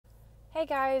Hey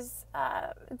guys,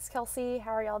 it's Kelsey.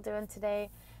 How are y'all doing today?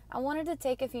 I wanted to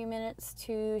take a few minutes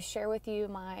to share with you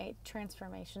my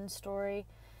transformation story.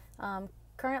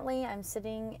 Currently, I'm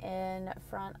sitting in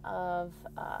front of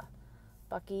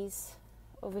Buc-ee's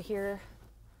over here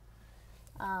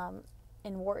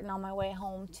in Wharton on my way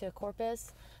home to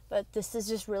Corpus, but this is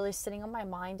just really sitting on my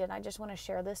mind and I just want to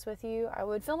share this with you. I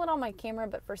would film it on my camera,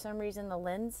 but for some reason the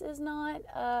lens is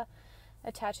not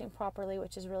attaching properly,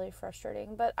 which is really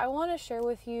frustrating. But I want to share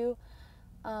with you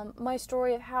my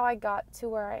story of how I got to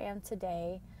where I am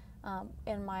today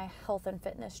in my health and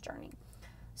fitness journey.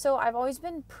 So I've always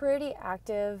been pretty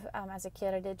active as a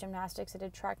kid. I did gymnastics, I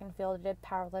did track and field, I did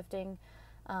powerlifting.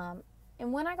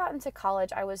 And when I got into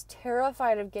college, I was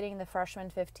terrified of getting the freshman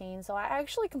 15. So I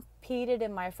actually competed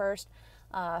in my first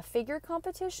figure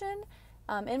competition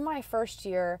in my first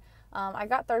year. I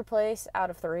got third place out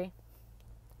of 3.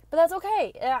 But that's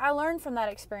okay. I learned from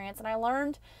that experience, and I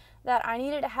learned that I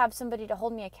needed to have somebody to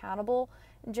hold me accountable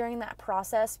during that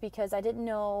process because I didn't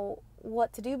know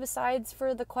what to do besides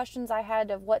for the questions I had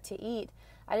of what to eat.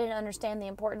 I didn't understand the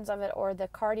importance of it or the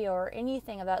cardio or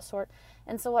anything of that sort.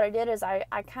 And so what I did is I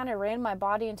kind of ran my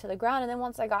body into the ground, and then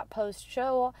once I got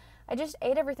post-show, I just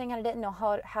ate everything and I didn't know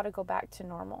how to go back to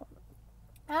normal.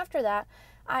 After that,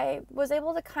 I was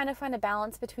able to kind of find a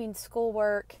balance between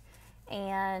schoolwork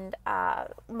and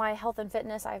my health and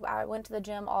fitness. I went to the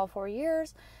gym all 4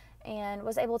 years and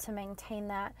was able to maintain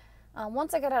that.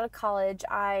 Once I got out of college,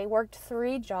 I worked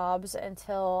 3 jobs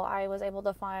until I was able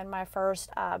to find my first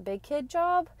big kid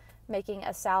job, making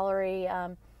a salary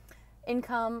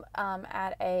income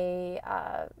at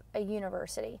a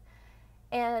university.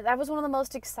 And that was one of the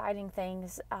most exciting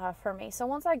things for me. So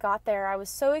once I got there, I was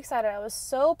so excited. I was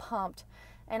so pumped.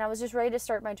 And I was just ready to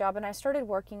start my job. And I started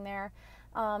working there.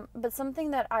 But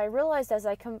something that I realized as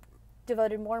I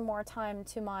devoted more and more time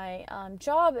to my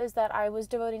job is that I was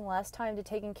devoting less time to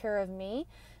taking care of me,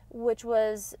 which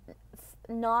was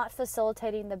not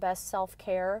facilitating the best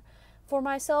self-care for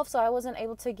myself. So I wasn't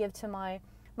able to give to my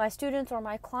students or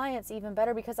my clients even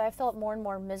better because I felt more and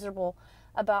more miserable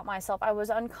about myself. I was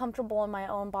uncomfortable in my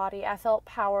own body. I felt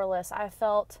powerless. I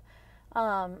felt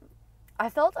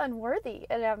unworthy.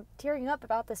 And I'm tearing up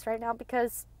about this right now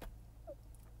because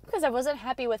I wasn't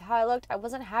happy with how I looked. I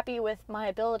wasn't happy with my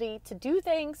ability to do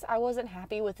things. I wasn't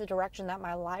happy with the direction that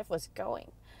my life was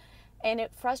going. And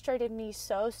it frustrated me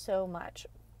so much.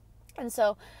 And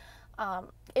so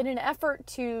in an effort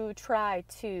to try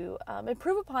to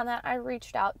improve upon that, I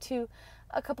reached out to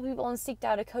a couple people and seeked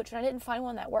out a coach, and I didn't find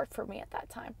one that worked for me at that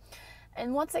time.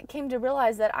 And once it came to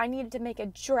realize that I needed to make a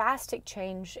drastic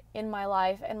change in my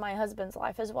life and my husband's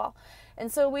life as well. And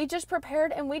so we just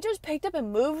prepared and we just picked up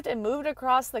and moved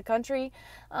across the country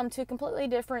to a completely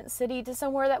different city, to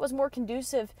somewhere that was more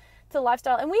conducive to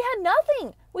lifestyle. And we had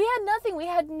nothing. We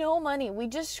had no money. We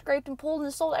just scraped and pulled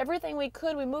and sold everything we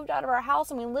could. We moved out of our house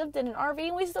and we lived in an RV,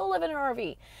 and we still live in an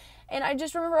RV. And I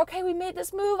just remember, okay, we made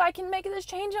this move. I can make this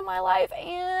change in my life.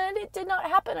 And it did not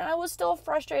happen. And I was still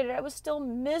frustrated. I was still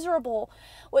miserable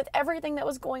with everything that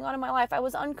was going on in my life. I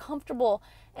was uncomfortable.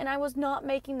 And I was not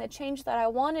making the change that I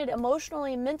wanted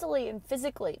emotionally, mentally, and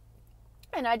physically.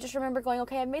 And I just remember going,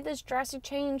 okay, I made this drastic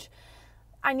change.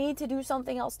 I need to do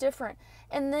something else different.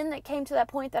 And then it came to that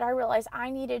point that I realized I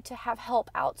needed to have help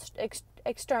out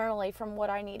externally from what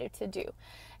I needed to do.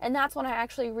 And that's when I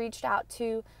actually reached out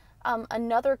to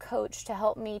another coach to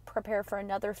help me prepare for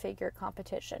another figure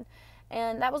competition.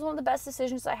 And that was one of the best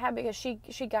decisions I had because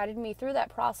she guided me through that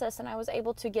process, and I was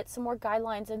able to get some more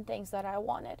guidelines and things that I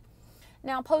wanted.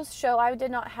 Now, post-show, I did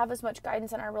not have as much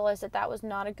guidance, and I realized that was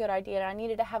not a good idea, and I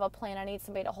needed to have a plan. I needed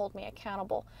somebody to hold me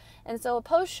accountable. And so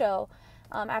post-show,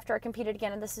 after I competed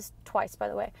again, and this is twice, by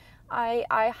the way,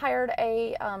 I hired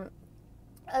a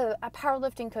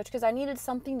powerlifting coach because I needed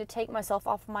something to take myself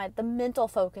off the mental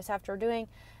focus after doing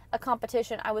a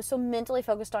competition. I was so mentally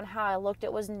focused on how I looked,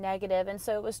 it was negative. And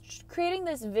so it was creating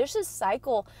this vicious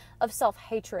cycle of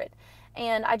self-hatred.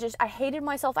 And I hated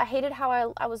myself. I hated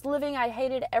how I was living. I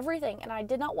hated everything. And I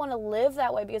did not want to live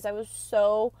that way because I was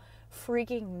so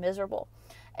freaking miserable.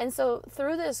 And so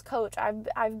through this coach,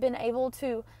 I've been able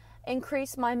to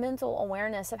increase my mental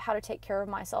awareness of how to take care of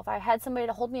myself. I had somebody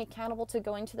to hold me accountable to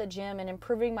going to the gym and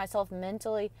improving myself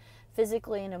mentally,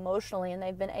 physically, and emotionally, and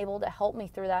they've been able to help me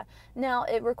through that. Now,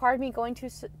 it required me going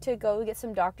to go get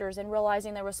some doctors and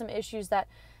realizing there were some issues that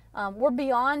were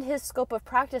beyond his scope of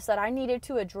practice that I needed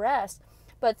to address.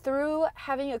 But through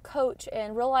having a coach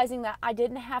and realizing that I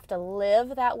didn't have to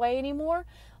live that way anymore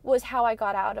was how I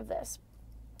got out of this.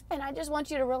 And I just want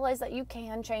you to realize that you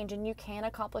can change and you can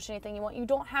accomplish anything you want. You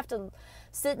don't have to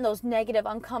sit in those negative,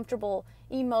 uncomfortable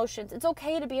emotions. It's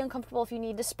okay to be uncomfortable if you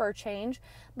need to spur change,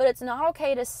 but it's not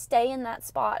okay to stay in that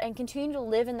spot and continue to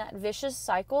live in that vicious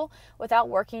cycle without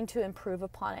working to improve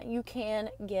upon it. You can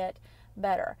get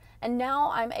better. And now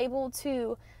I'm able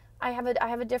to, I have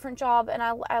a different job, and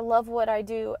I love what I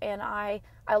do, and I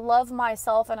love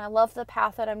myself, and I love the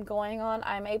path that I'm going on.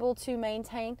 I'm able to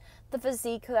maintain the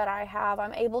physique that I have.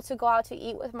 I'm able to go out to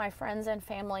eat with my friends and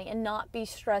family and not be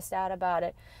stressed out about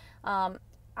it.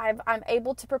 I'm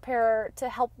able to prepare to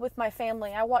help with my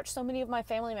family. I watch so many of my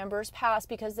family members pass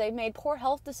because they made poor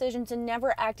health decisions and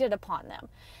never acted upon them.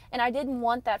 And I didn't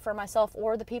want that for myself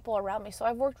or the people around me. So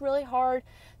I've worked really hard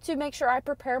to make sure I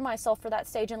prepare myself for that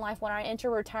stage in life when I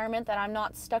enter retirement, that I'm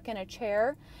not stuck in a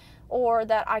chair or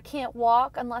that I can't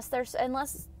walk unless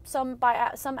some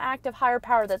act of higher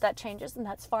power that changes, and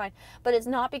that's fine. But it's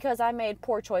not because I made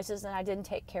poor choices and I didn't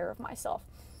take care of myself.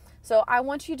 So I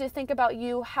want you to think about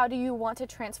you. How do you want to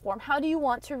transform? How do you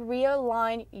want to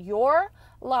realign your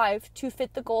life to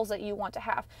fit the goals that you want to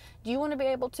have? Do you want to be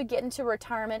able to get into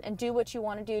retirement and do what you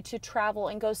want to do, to travel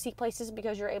and go see places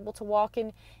because you're able to walk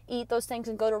and eat those things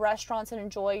and go to restaurants and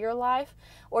enjoy your life?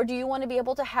 Or do you want to be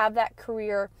able to have that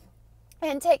career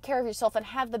and take care of yourself and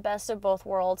have the best of both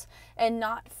worlds and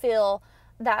not feel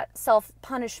that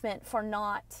self-punishment for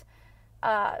not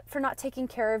taking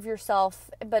care of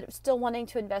yourself, but still wanting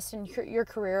to invest in your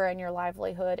career and your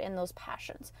livelihood and those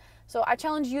passions? So I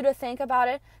challenge you to think about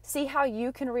it, see how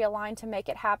you can realign to make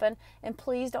it happen, and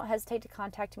please don't hesitate to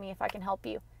contact me if I can help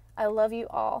you. I love you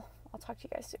all. I'll talk to you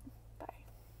guys soon.